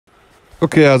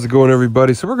Okay, how's it going,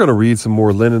 everybody? So we're going to read some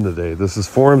more Lenin today. This is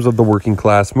Forms of the Working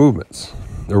Class Movements,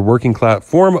 or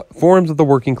forms of the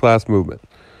working class movement,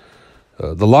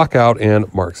 the Lockout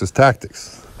and Marxist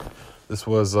Tactics. This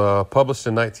was published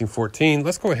in 1914.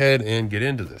 Let's go ahead and get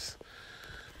into this.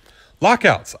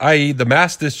 Lockouts, i.e. the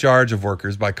mass discharge of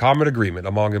workers by common agreement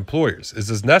among employers,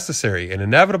 is as necessary and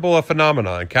inevitable a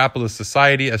phenomenon in capitalist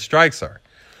society as strikes are.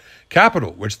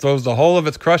 Capital, which throws the whole of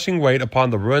its crushing weight upon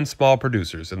the ruined small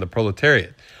producers and the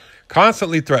proletariat,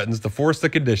 constantly threatens to force the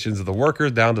conditions of the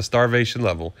workers down to starvation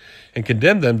level and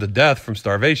condemn them to death from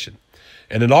starvation.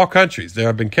 And in all countries, there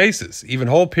have been cases, even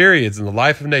whole periods in the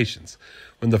life of nations,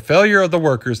 when the failure of the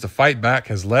workers to fight back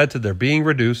has led to their being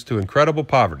reduced to incredible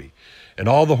poverty and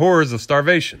all the horrors of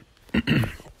starvation. The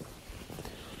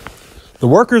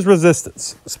workers'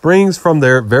 resistance springs from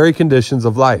their very conditions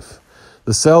of life,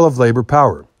 the cell of labor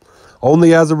power.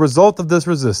 Only as a result of this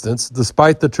resistance,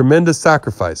 despite the tremendous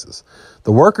sacrifices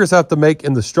the workers have to make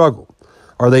in the struggle,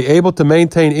 are they able to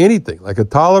maintain anything like a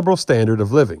tolerable standard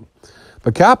of living.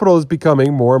 But capital is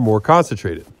becoming more and more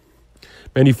concentrated.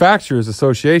 Manufacturers'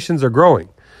 associations are growing.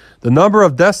 The number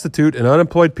of destitute and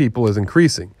unemployed people is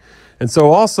increasing, and so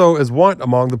also is want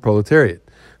among the proletariat.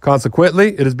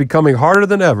 Consequently, it is becoming harder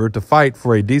than ever to fight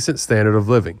for a decent standard of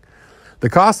living. The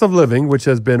cost of living, which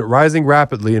has been rising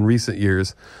rapidly in recent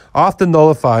years, often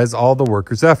nullifies all the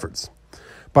workers' efforts.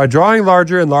 By drawing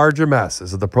larger and larger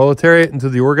masses of the proletariat into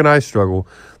the organized struggle,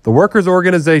 the workers'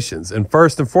 organizations, and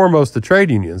first and foremost the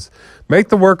trade unions, make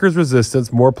the workers'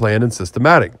 resistance more planned and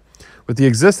systematic. With the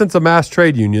existence of mass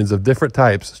trade unions of different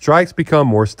types, strikes become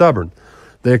more stubborn.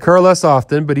 They occur less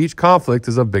often, but each conflict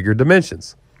is of bigger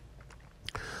dimensions.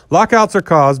 Lockouts are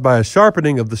caused by a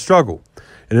sharpening of the struggle,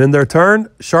 and in their turn,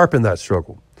 sharpen that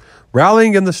struggle.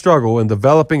 Rallying in the struggle and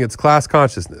developing its class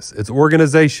consciousness, its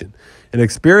organization, and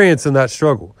experience in that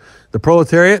struggle, the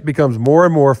proletariat becomes more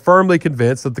and more firmly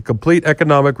convinced that the complete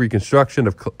economic reconstruction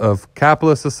of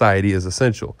capitalist society is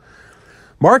essential.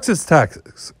 Marxist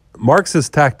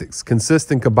tactics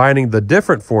consist in combining the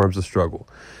different forms of struggle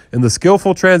in the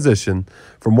skillful transition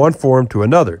from one form to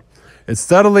another. It's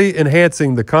steadily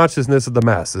enhancing the consciousness of the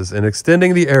masses and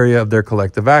extending the area of their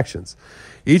collective actions,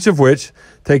 each of which,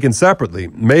 taken separately,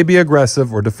 may be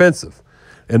aggressive or defensive,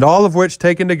 and all of which,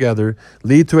 taken together,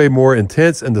 lead to a more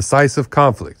intense and decisive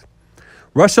conflict.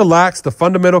 Russia lacks the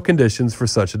fundamental conditions for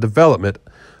such a development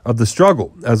of the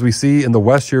struggle as we see in the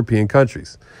West European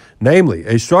countries, namely,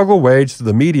 a struggle waged through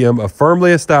the medium of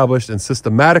firmly established and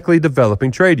systematically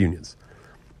developing trade unions.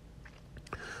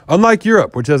 Unlike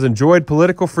Europe, which has enjoyed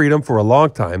political freedom for a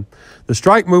long time, the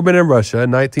strike movement in Russia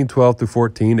in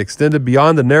 1912-14 extended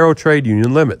beyond the narrow trade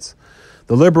union limits.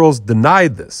 The liberals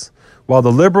denied this, while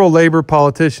the liberal labor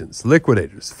politicians,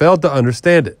 liquidators, failed to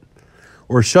understand it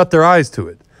or shut their eyes to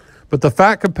it. But the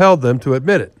fact compelled them to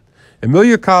admit it. In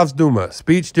Milyukov's Duma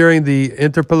speech during the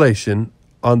interpellation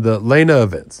on the Lenin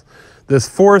events, this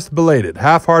forced, belated,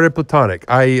 half-hearted platonic,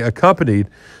 i.e. accompanied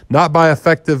not by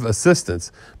effective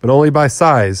assistance, but only by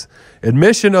sighs,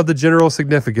 admission of the general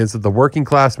significance of the working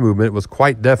class movement was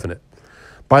quite definite.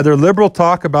 By their liberal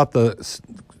talk about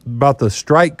the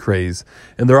strike craze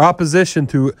and their opposition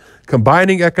to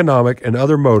combining economic and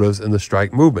other motives in the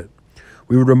strike movement,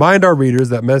 we would remind our readers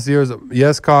that Messrs.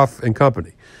 Yeskov and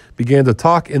company began to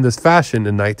talk in this fashion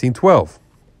in 1912.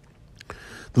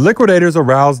 The liquidators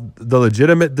aroused the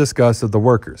legitimate disgust of the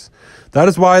workers. That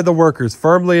is why the workers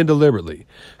firmly and deliberately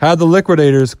had the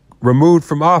liquidators removed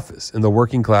from office in the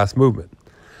working class movement.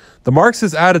 The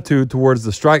Marxist attitude towards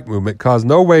the strike movement caused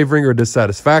no wavering or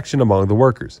dissatisfaction among the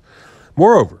workers.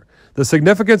 Moreover, the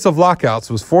significance of lockouts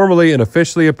was formally and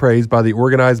officially appraised by the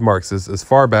organized Marxists as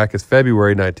far back as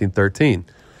February 1913.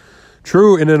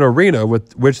 True in an arena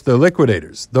with which the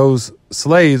liquidators, those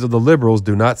slaves of the liberals,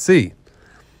 do not see.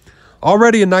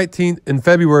 Already in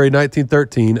February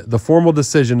 1913, the formal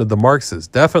decision of the Marxists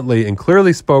definitely and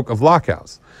clearly spoke of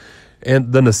lockouts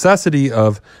and the necessity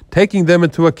of taking them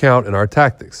into account in our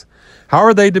tactics. How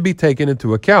are they to be taken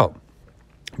into account?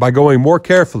 By going more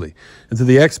carefully into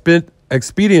the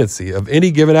expediency of any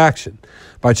given action,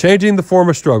 by changing the form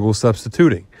of struggle,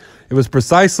 substituting. It was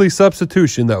precisely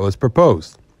substitution that was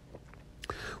proposed.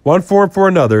 One form for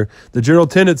another, the general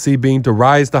tendency being to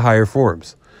rise to higher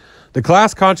forms. The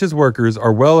class-conscious workers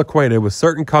are well acquainted with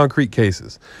certain concrete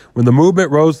cases when the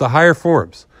movement rose to higher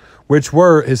forms, which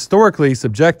were historically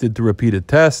subjected to repeated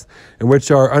tests and which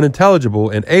are unintelligible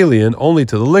and alien only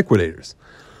to the liquidators.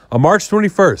 On March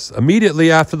 21st,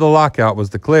 immediately after the lockout was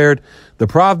declared, the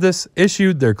Pravdists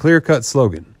issued their clear-cut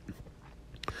slogan: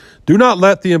 "Do not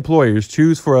let the employers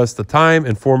choose for us the time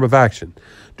and form of action.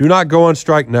 Do not go on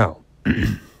strike now."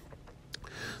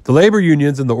 The labor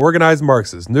unions and the organized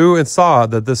Marxists knew and saw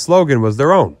that this slogan was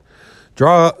their own,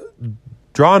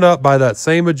 drawn up by that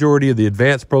same majority of the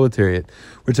advanced proletariat,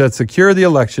 which had secured the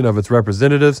election of its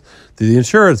representatives to the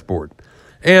insurance board,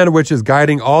 and which is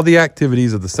guiding all the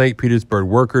activities of the St. Petersburg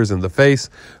workers in the face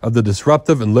of the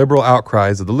disruptive and liberal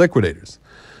outcries of the liquidators.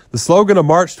 The slogan of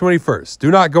March 21st,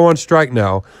 "Do not go on strike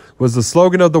now," was the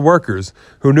slogan of the workers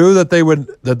who knew that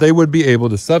they would be able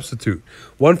to substitute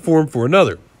one form for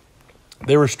another.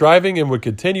 They were striving and would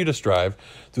continue to strive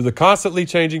through the constantly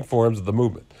changing forms of the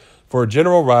movement for a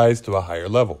general rise to a higher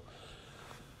level.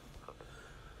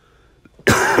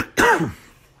 The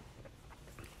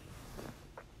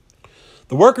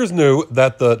workers knew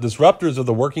that the disruptors of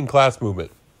the working class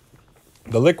movement,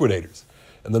 the liquidators,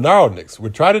 and the Narodniks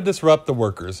would try to disrupt the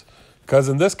workers, because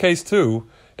in this case too,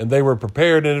 and they were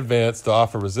prepared in advance to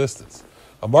offer resistance.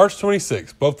 On March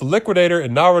 26, both the liquidator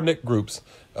and Narodnik groups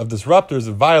of disruptors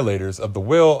and violators of the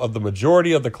will of the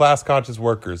majority of the class-conscious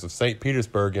workers of St.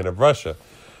 Petersburg and of Russia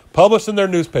published in their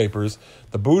newspapers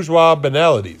the bourgeois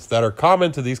banalities that are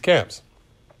common to these camps.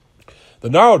 The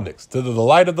Narodniks, to the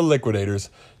delight of the liquidators,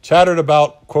 chattered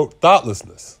about, quote,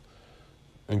 thoughtlessness,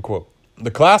 end quote. The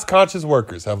class-conscious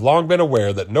workers have long been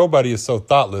aware that nobody is so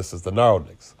thoughtless as the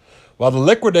Narodniks, while the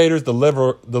liquidators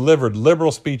delivered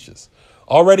liberal speeches,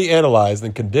 already analyzed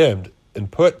and condemned in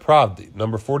Put Pravdy,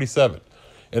 number 47,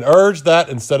 and urged that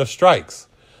instead of strikes,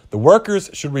 the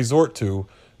workers should resort to,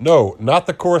 no, not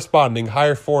the corresponding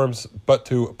higher forms, but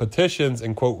to petitions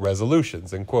and, quote,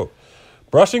 resolutions, end quote.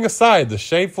 Brushing aside the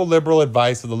shameful liberal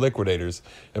advice of the liquidators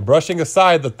and brushing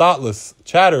aside the thoughtless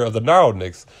chatter of the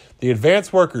Narodniks, the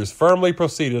advanced workers firmly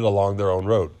proceeded along their own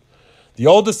road. The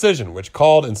old decision, which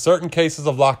called in certain cases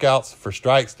of lockouts for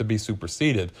strikes to be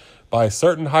superseded by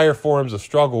certain higher forms of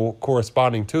struggle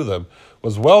corresponding to them,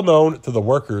 was well known to the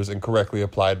workers and correctly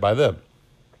applied by them.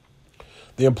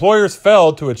 The employers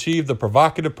failed to achieve the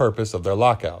provocative purpose of their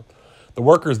lockout. The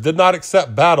workers did not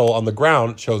accept battle on the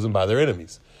ground chosen by their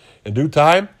enemies. In due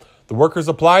time, the workers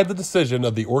applied the decision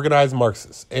of the organized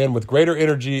Marxists, and with greater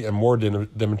energy and more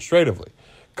demonstratively,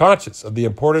 conscious of the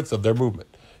importance of their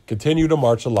movement, continue to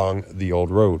march along the old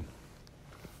road.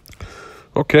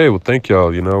 Okay, well, thank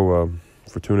y'all,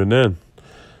 for tuning in.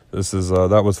 This is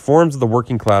that was Forms of the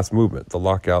Working Class Movement, the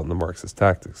Lockout and the Marxist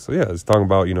Tactics. So yeah, it's talking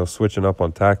about, switching up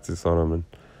on tactics on them and,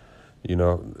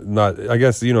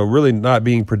 really not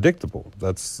being predictable.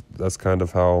 That's kind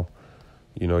of how,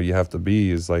 you have to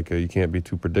be, is like you can't be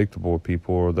too predictable with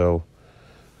people, or they'll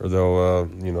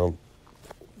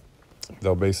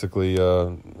basically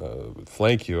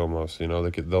flank you almost.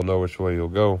 They'll know which way you'll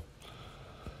go.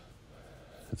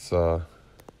 It's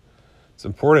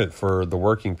important for the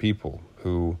working people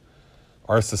who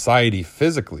our society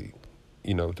physically,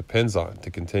 depends on to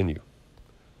continue.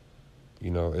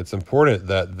 It's important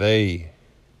that they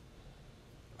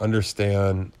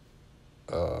understand.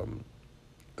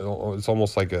 It's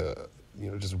almost like a,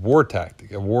 just war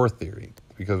tactic, a war theory,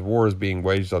 because war is being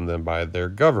waged on them by their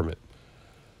government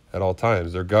at all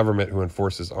times. Their government who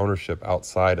enforces ownership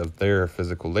outside of their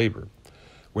physical labor,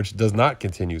 which does not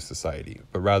continue society,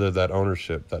 but rather that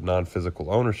ownership, that non-physical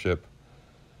ownership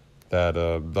that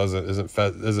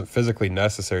isn't physically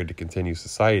necessary to continue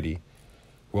society,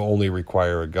 will only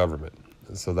require a government.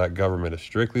 And so that government is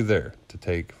strictly there to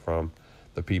take from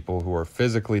the people who are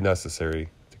physically necessary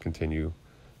to continue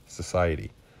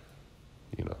society.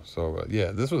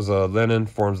 This was Lenin,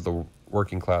 Forms of the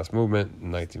Working Class Movement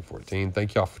in 1914.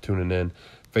 Thank y'all for tuning in.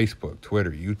 Facebook,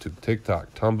 Twitter, YouTube,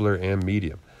 TikTok, Tumblr, and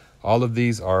Medium. All of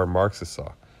these are Marxist.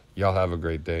 Y'all have a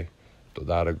great day.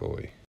 Todara goy.